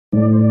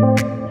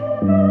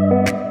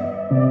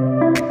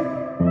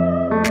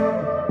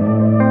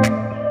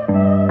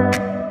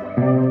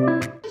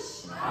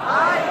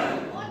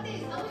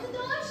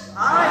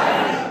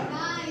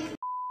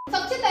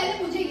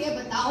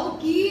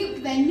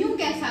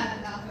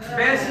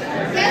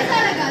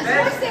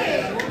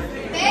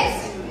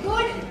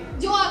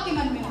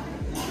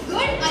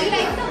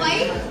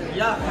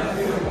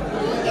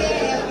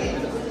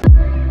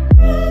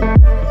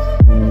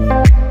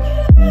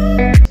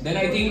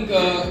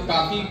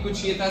काफी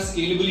कुछ ये था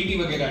स्केलेबिलिटी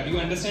वगैरह. Do you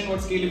understand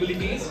what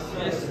scalability is?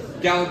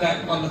 क्या होता है?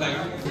 कौन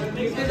बताएगा?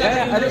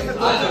 अरे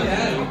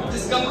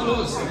just come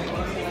close.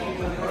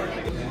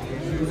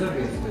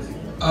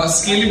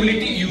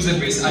 Scalability, user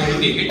base. I will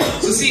take it.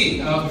 So see,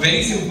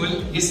 very simple.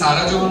 ये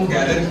सारा जो हम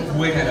gather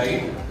हुए हैं,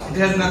 right? It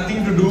has nothing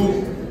to do.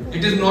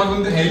 It is not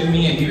going to help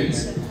me anyways,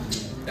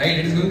 right?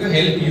 It is going to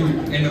help you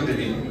end of the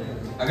day.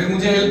 अगर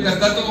मुझे help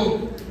करता तो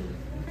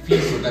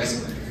feel होता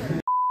इसमें.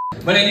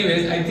 But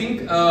anyways, I think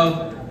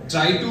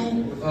try to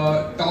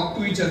talk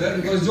to each other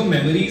because जो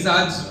memories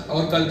आज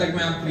और कल तक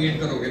में आप create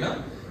करोगे ना,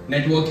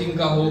 networking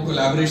का हो,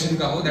 collaboration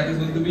का हो, that is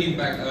going to be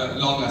impact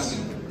long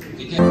lasting.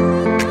 ठीक है?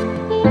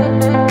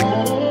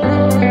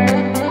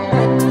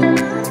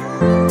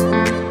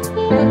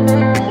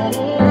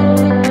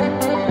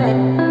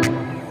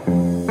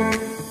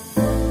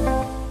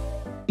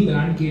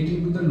 Brand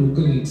catering to the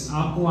local needs.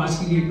 आपको आज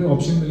की डेट में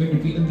ऑप्शन मिले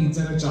between a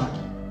pizza and a chaat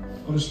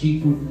or a street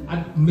food.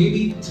 And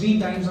maybe 3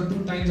 times or 2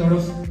 times out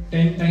of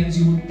 10 times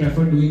you would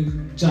prefer doing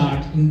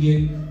chaat,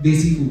 Indian,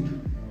 desi food.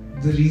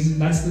 The reason,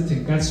 that's the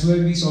thing. That's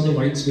where we saw the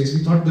white space.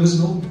 We thought there was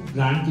no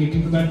brand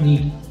catering to that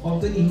need of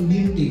the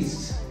Indian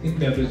tastes in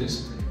beverages.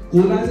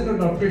 Cola is an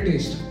adopted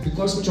taste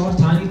because कुछ और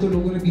था नहीं तो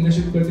लोगों ने पीना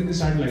शुरू कर दिया. They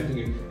started liking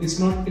it. It's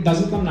not. It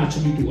doesn't come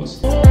naturally to us.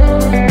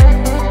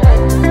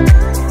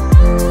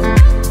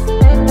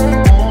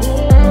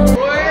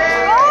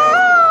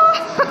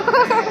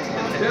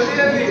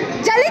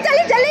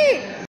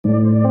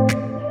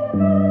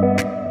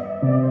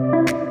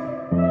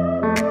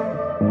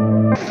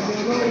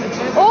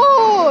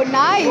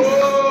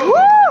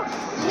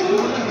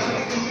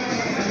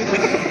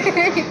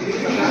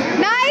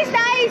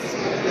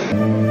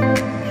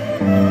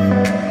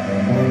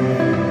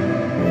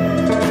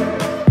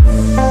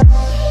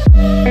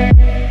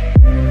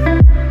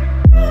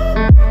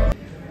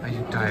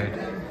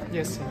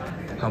 Yes, sir.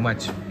 How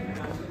much?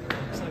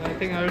 Sir, I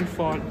think I will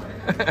fall.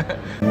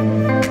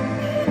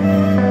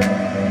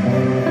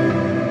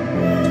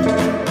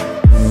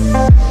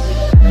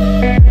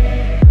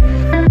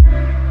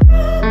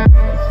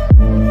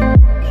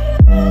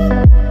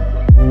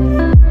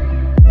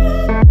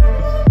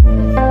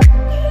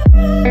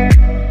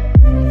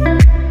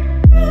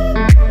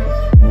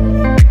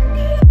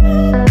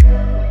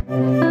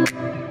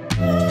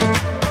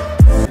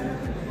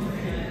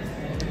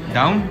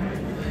 Down?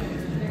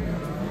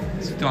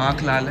 तो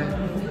आँख लाल है.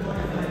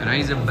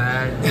 Eyes are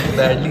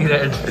badly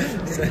red.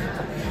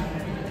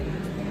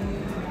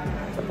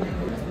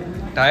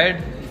 Tired?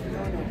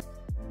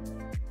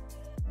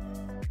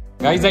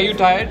 Guys, are you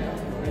tired?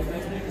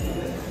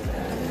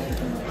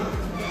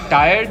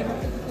 Tired?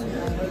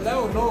 No,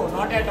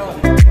 not at all.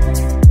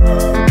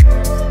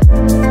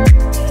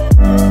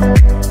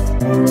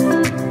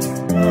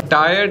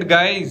 Tired,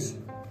 guys?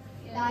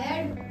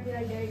 Tired? We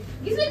are dead.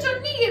 इसमें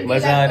चटनी गिर गई.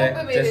 मजा आ रहा है.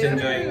 Just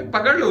enjoying.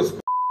 पकड़ लो उसको.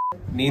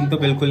 नींद तो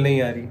बिल्कुल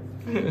नहीं आ रही.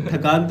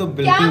 थकान तो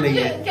बिल्कुल नहीं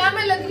है. क्या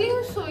मैं लग रही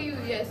हूँ सोई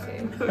हुई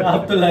ऐसे?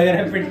 आप तो लग रहा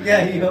है पिट के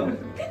आई हो.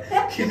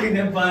 किसी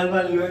ने बाल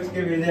लोच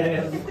के भेजा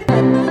है.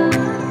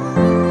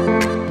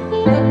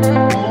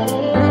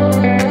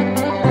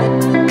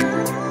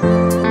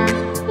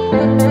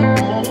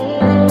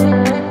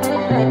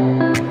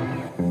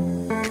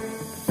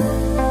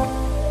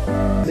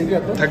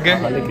 थक गए?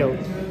 लेके आओ.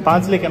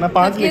 5 लेके ना.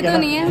 5 लेके तो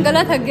नहीं है,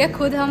 गलत थक गया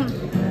खुद हम.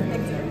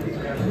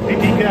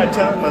 ठीक है,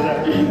 अच्छा मजा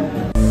आया.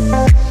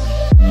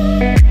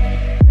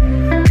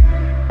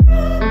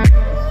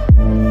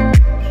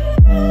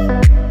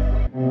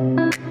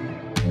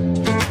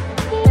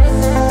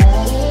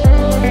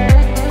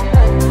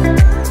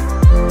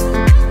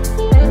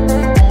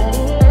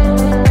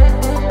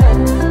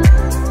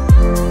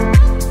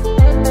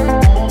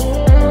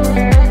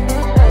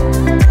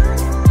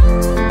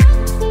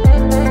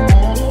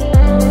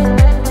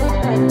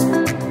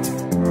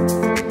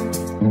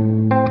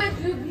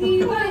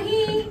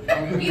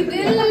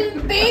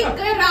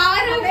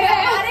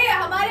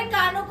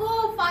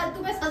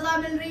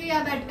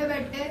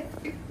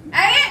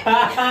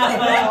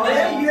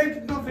 ये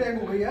कितना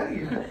फ्रैंक हो गई यार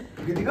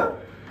ये दिखा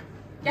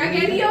क्या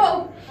कह रही हो?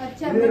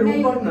 अच्छा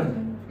नहीं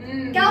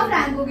क्या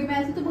फ्रैंक होगी? मैं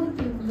ऐसे तो बहुत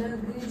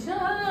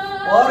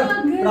और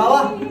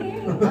ब्रावा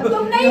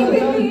तुम नहीं हुई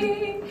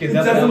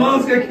चश्मा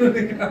उसका क्यों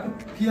दिख रहा?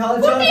 की हाल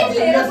चाल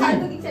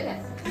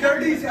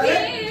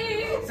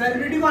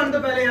सेलिब्रिटी मान तो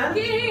पहले यार.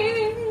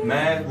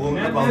 मैं वो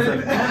मैं बाउंसर.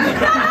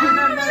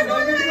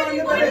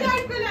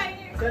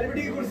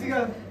 सेलिब्रिटी की कुर्सी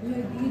का.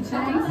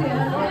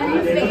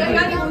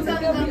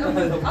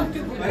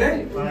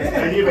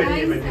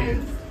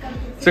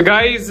 So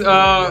guys,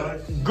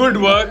 good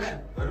work.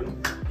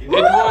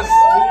 It was,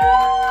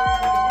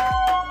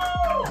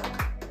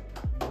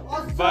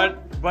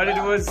 but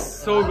it was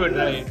so good,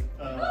 right?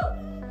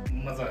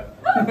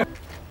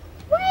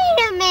 Wait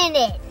a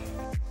minute.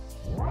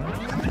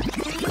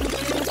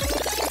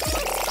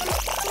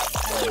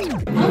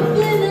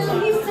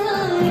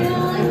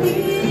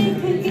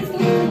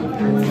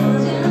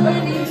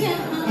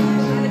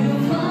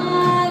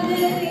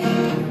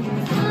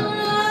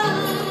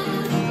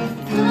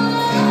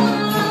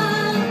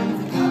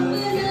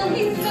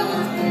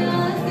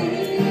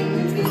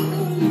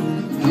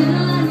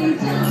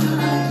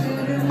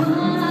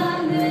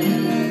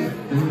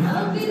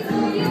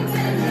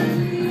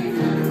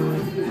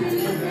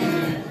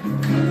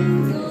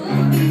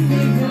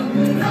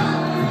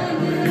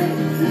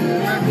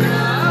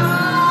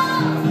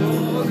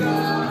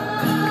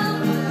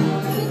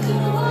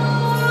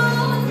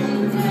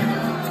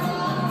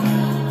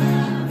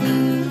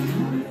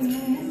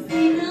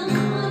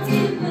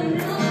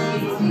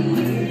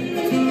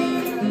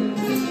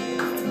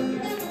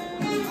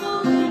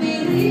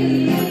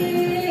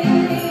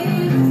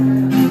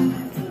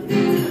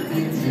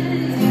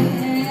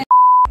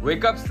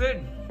 Wake up, Sid.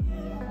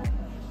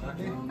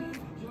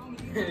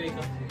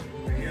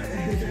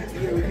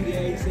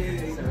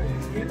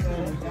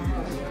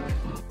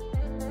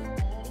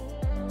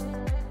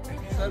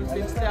 Sir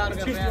pitch तैयार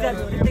कर रहे हैं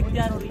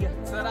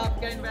सर। आप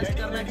क्या इन्वेस्ट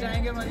करना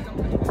चाहेंगे हमारी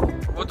कंपनी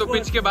में? वो तो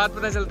पिच के बाद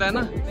पता चलता है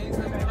ना। नहीं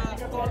सर,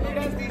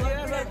 कॉन्फिडेंस दीजिए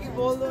ना सर कि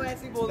बोल दो,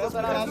 ऐसे ही बोल दो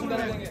सर। आप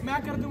कर देंगे, मैं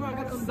कर दूंगा।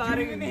 अगर तुम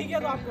सारे नहीं किया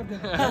तो आप कर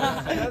देना।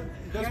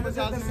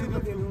 10-50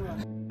 दे दूंगा।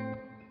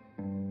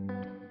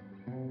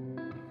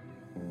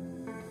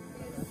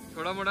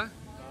 थोड़ा मोड़ा,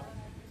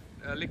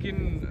 लेकिन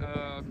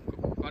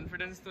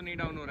कॉन्फिडेंस तो नहीं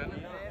डाउन हो रहा है ना।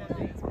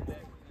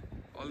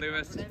 All the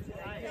best.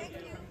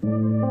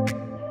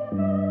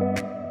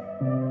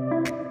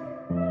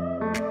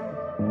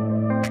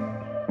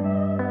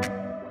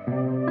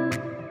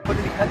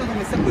 लिखा तो तुम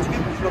इससे कुछ भी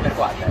पूछ लो, मेरे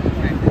को आता है।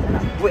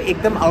 वो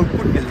एकदम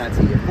आउटपुट मिलना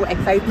चाहिए, वो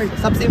एक्साइटमेंट।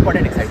 सबसे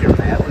इंपॉर्टेंट एक्साइटेड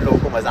होना है, उन लोगों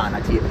को मज़ा आना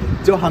चाहिए।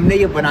 जो हमने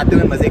ये बनाते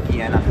हुए मज़े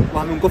किए हैं ना, वो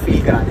हम उनको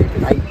फील करा देंगे।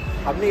 भाई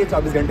हमने ये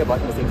 24 घंटे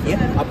बहुत मज़े किए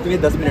हैं, अब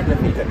तुम्हें 10 मिनट में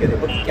फील करके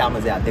देखो कि क्या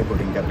मज़े आते हैं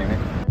कोडिंग करने में।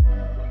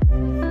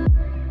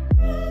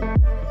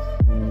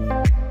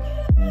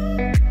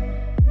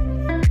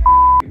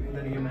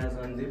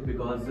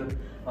 Because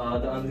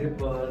the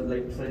unzip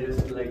like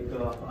suggests like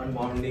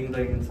unbounding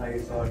the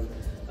insights or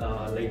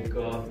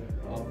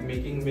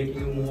making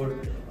you more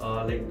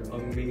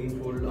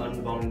meaningful,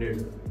 unbounded.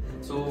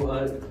 So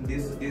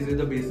this is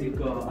the basic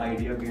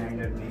idea behind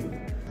that name.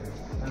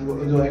 And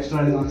जो extra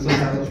answers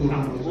are also.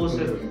 Oh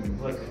sir,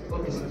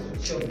 okay sir,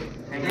 sure.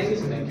 Thank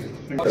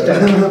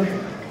you.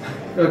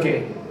 Okay,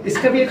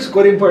 इसका भी एक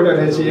scoring point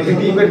होना चाहिए कि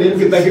team का name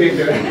कितना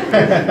creative है।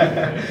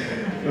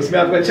 उसमें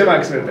आपको अच्छे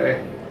मार्क्स मिलते हैं।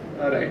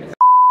 Alright.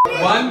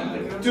 1,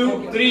 2,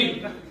 3.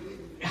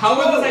 How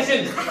was the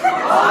session?